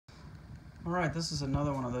All right, this is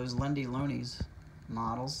another one of those Lindy Loonies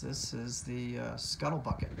models. This is the Scuttle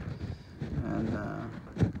bucket, and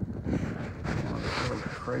one of the really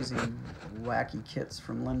crazy, wacky kits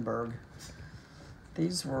from Lindberg.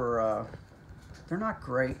 These were, they're not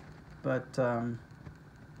great, but I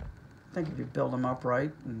think if you build them up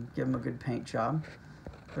right and give them a good paint job,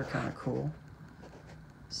 they're kind of cool.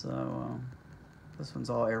 So this one's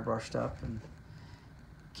all airbrushed up, and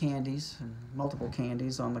candies and multiple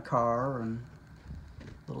candies on the car, and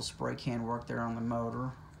little spray can work there on the motor,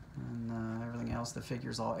 and everything else. The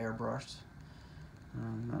figure's all airbrushed,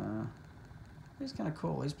 and he's kind of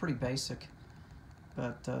cool. He's pretty basic,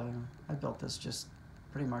 but I built this just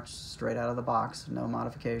pretty much straight out of the box, no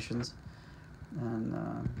modifications,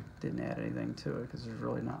 and didn't add anything to it because there's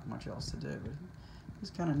really not much else to do. But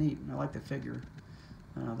he's kind of neat. I like the figure.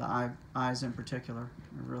 The eyes in particular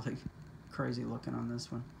are really crazy looking on this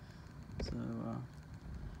one. So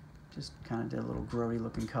just kind of did little grody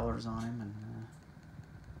looking colors on him, and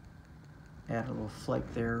added a little flake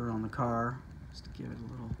there on the car just to give it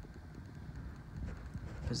a little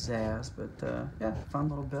pizzazz. But yeah, fun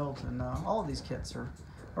little build, and all of these kits are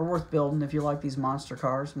worth building if you like these monster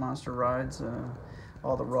cars, monster rides,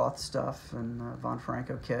 all the Roth stuff, and Von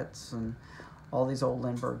Franco kits, and all these old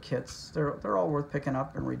Lindberg kits. They're all worth picking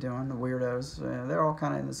up and redoing. The weirdos, they're all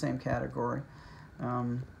kind of in the same category.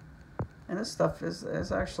 And this stuff is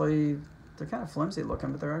actually, they're kind of flimsy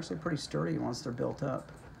looking, but they're actually pretty sturdy once they're built up.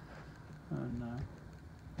 And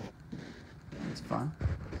it's fun.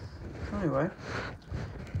 So anyway,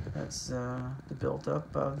 that's the built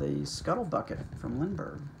up of the Scuttle bucket from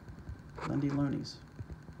Lindberg, Lindy Loonies.